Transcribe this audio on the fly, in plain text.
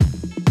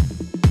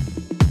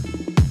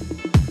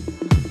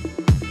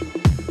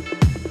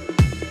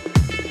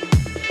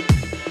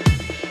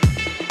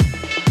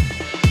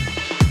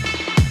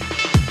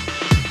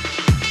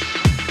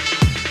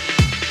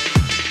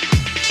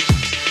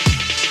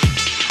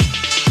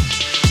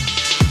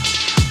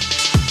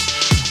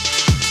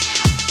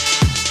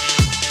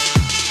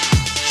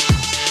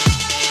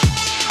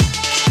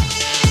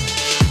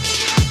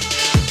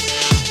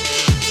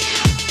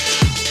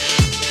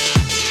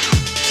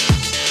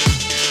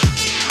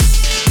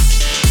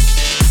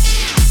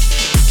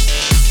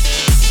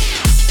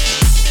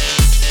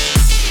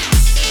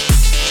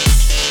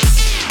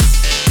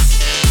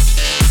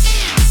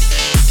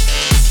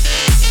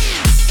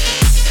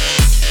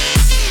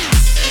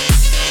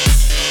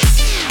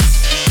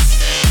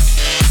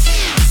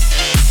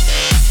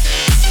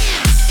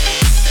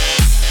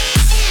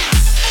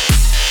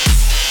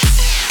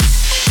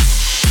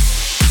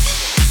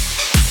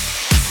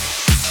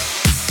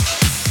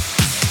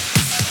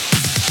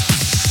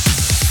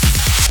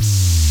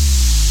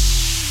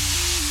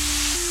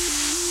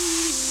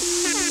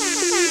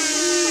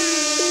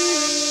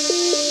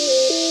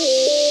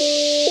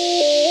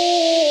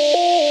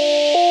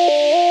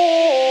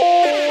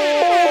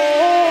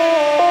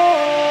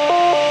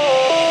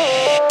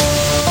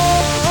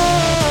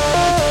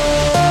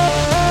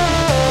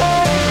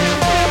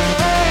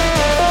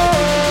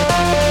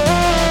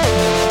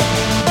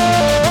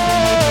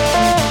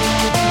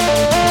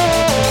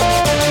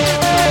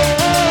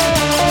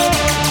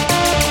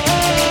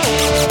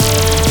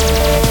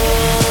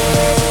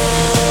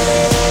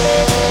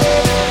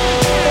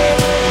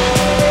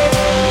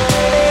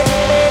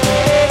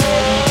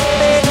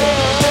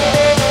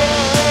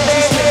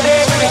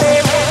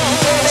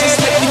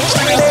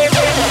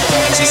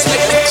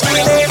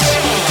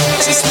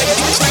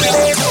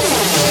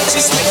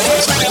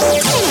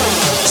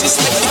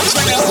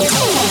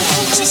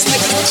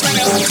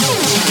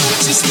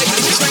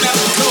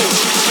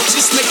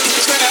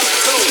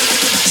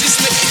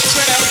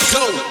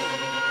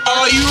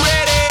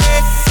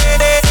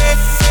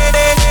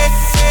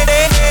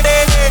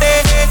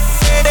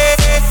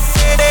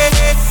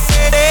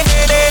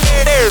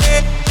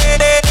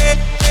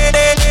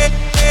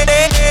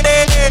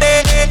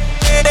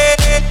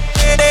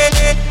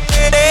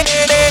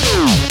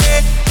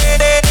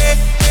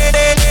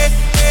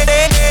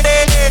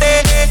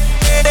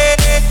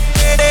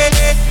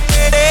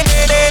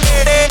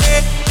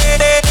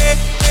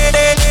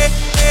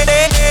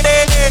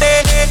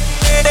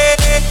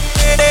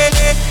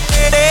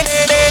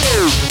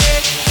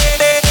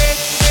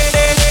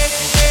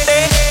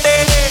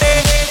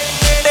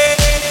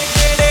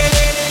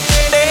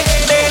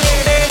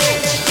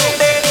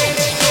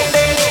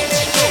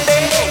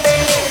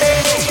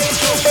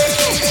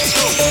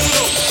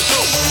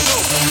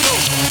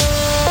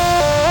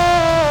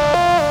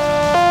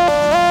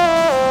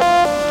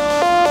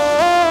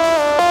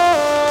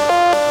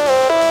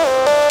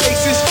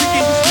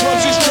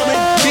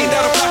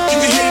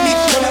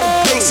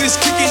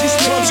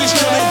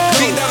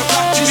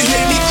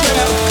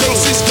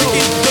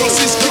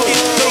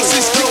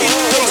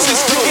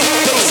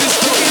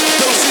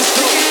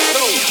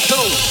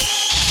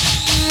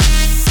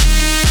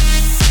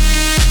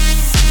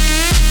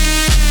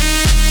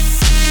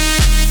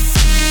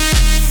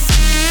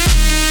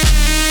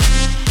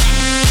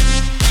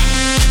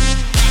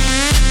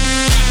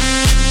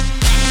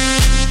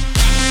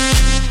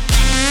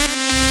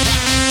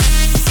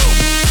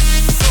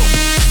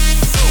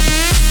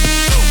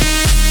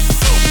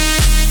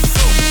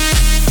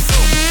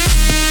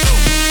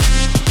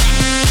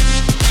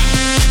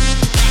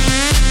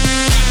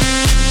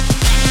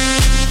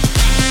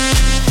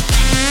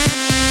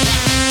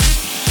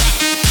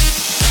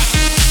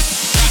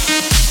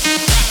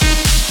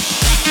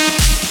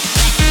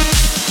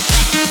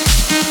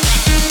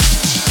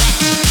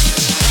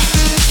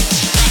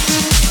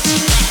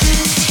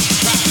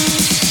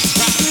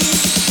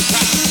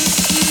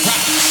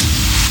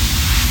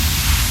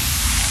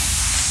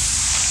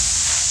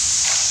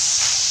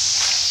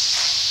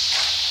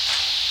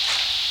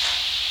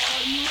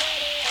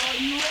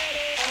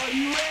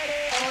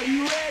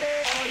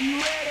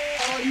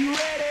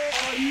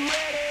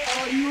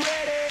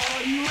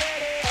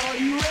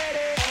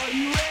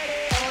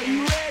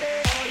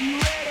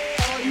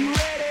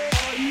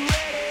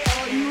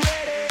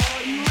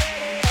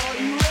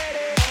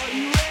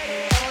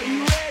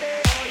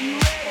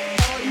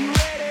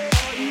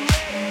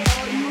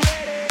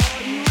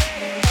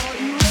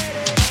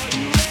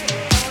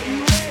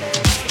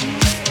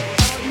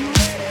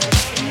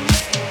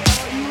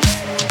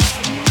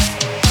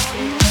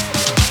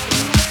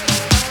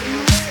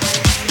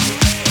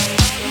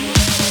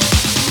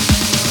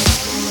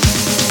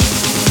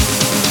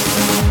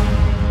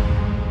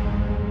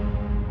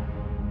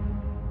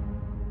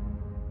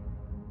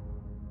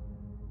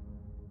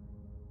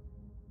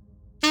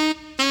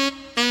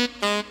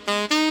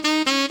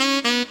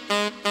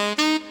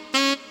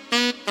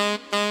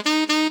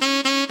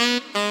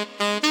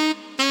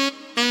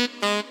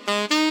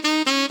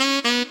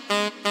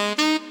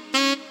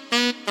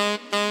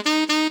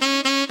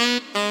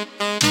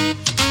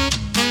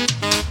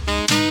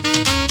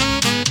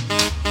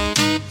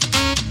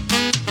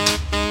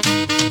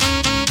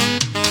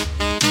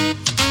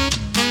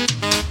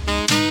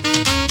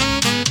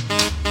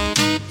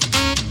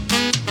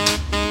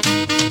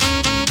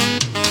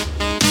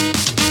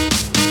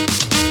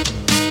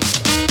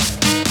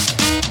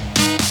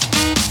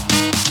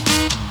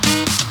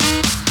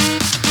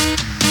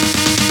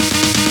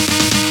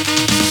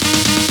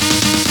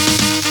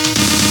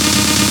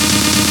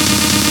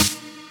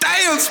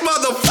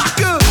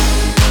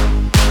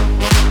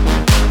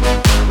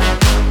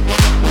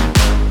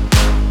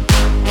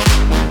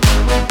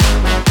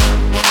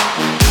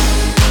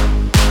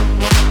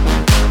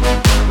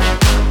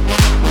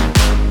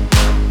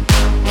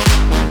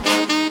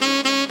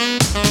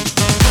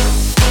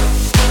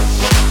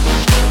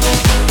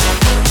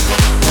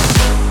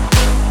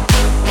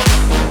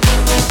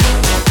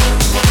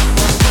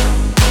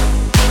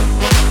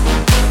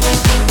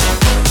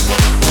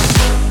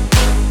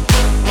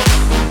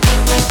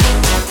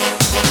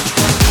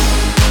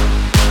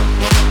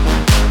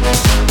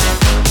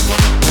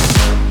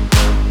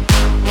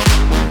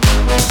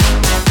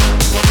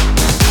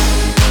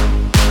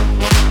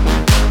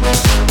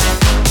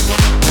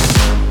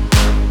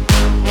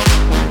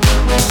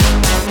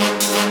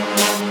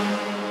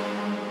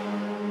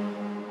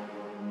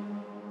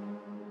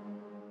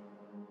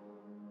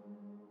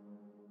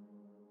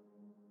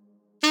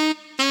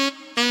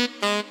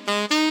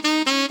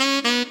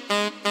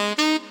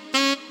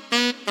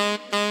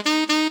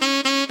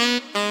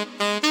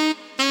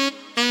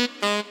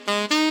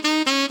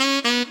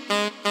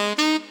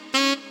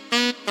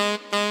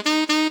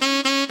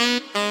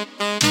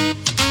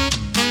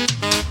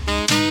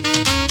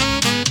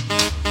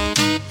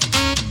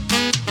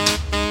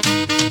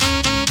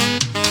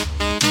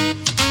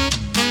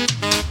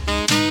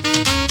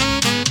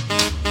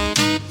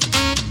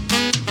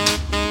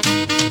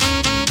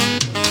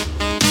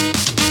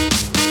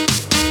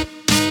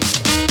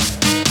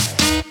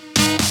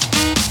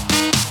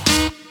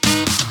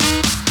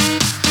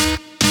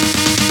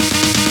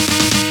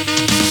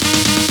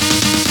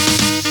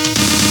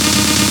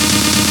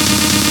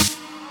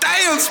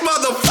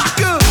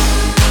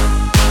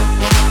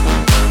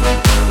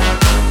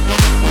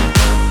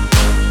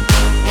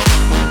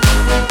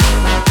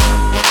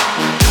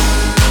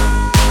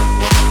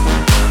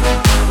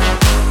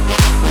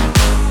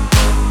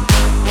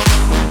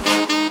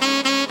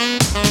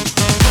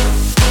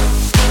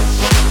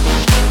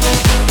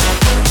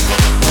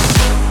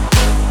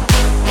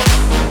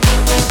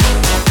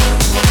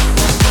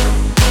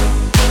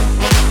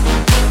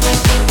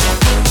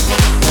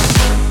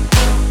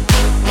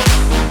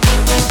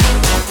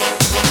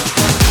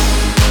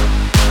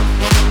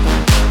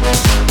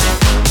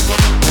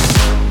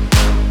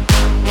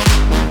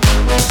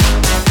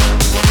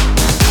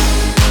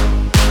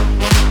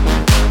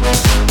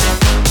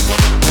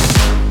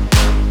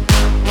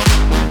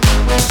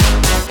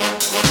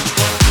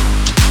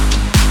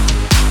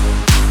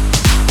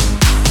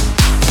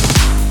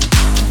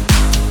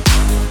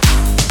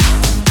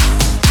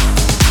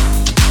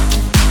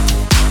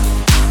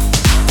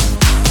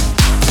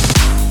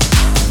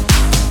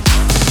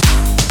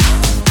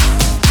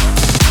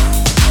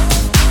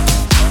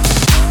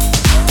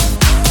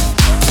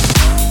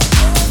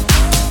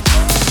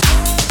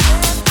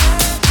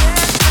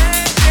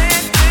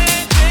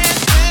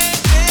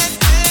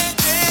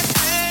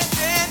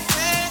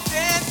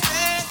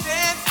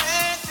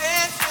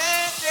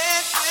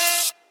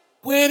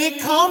When it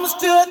comes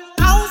to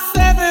the house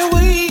every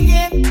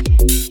weekend,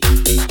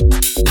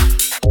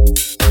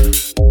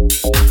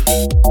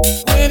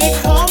 when it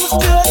comes to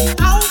the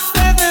house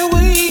every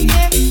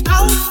weekend,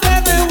 house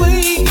every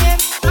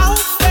weekend,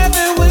 house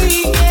every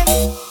weekend,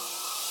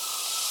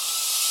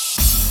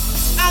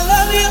 I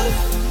love you.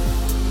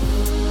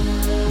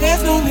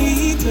 There's no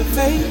need to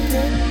fake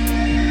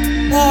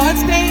it. But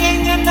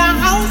staying in the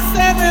house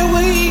every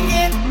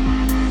weekend,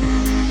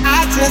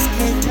 I just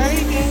can't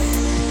take it.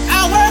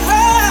 I work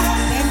hard,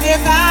 and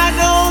if I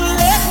don't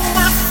let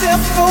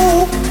myself go,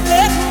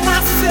 let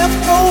myself myself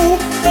go,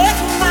 let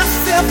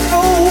myself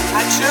go.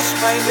 I just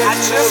made it,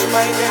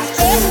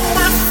 let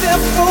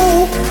myself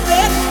go,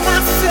 let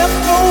myself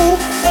go,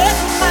 let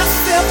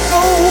myself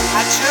go.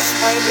 I just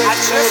made it.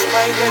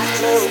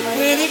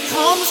 When it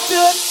comes to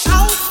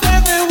house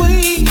every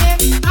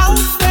weekend,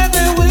 house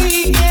every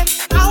weekend,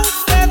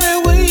 house every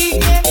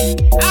weekend,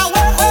 I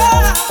work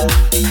hard.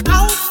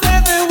 House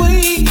every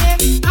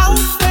weekend,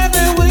 house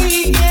every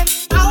weekend,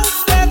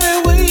 house every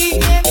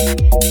weekend.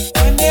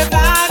 And if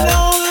I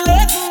don't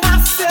let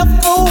myself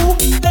go,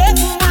 let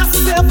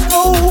myself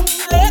go,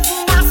 let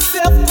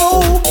myself go,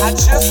 I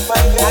just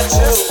made it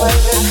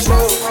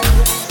true.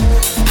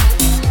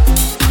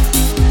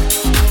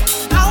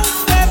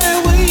 House every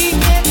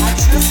weekend, I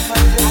just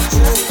made it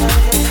true.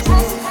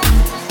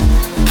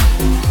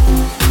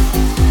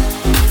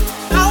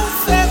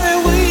 House every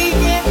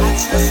weekend, I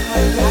just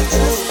made it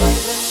true.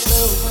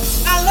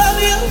 I love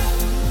you.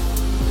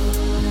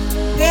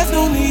 There's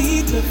no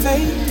need to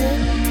fake it.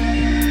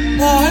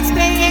 But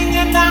staying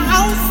in the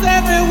house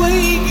every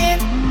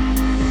weekend,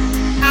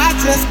 I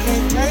just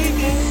can't take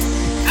it.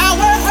 I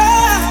work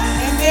hard,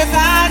 and if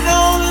I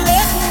don't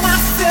let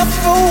myself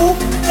go,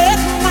 let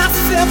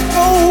myself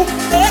go,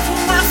 let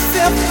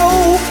myself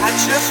go, I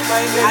just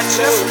made it.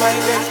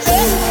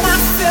 Let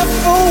myself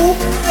go,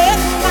 let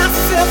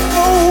myself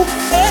go,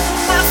 let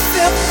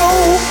myself go,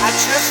 I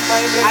just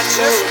made it.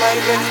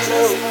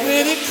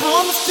 When it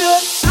comes to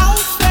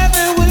house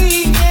every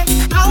weekend,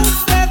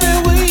 house every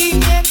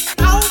weekend,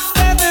 house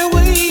every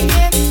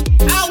weekend,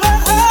 I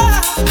work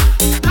hard.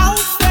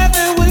 House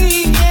every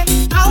weekend,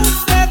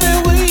 house every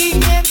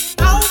weekend,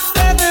 house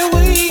every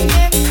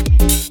weekend.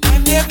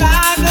 And if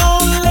I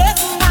don't let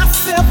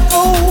myself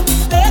go,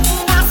 let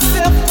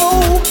myself go,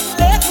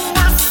 let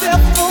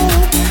myself go.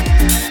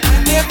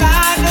 And if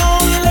I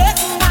don't let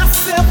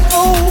myself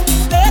go,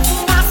 let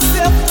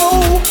myself go,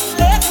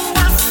 let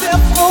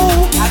myself go,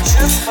 I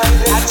just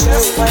made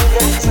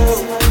it too.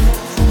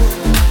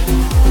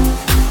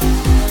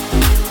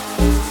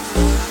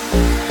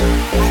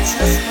 I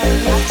just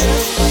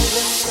made it.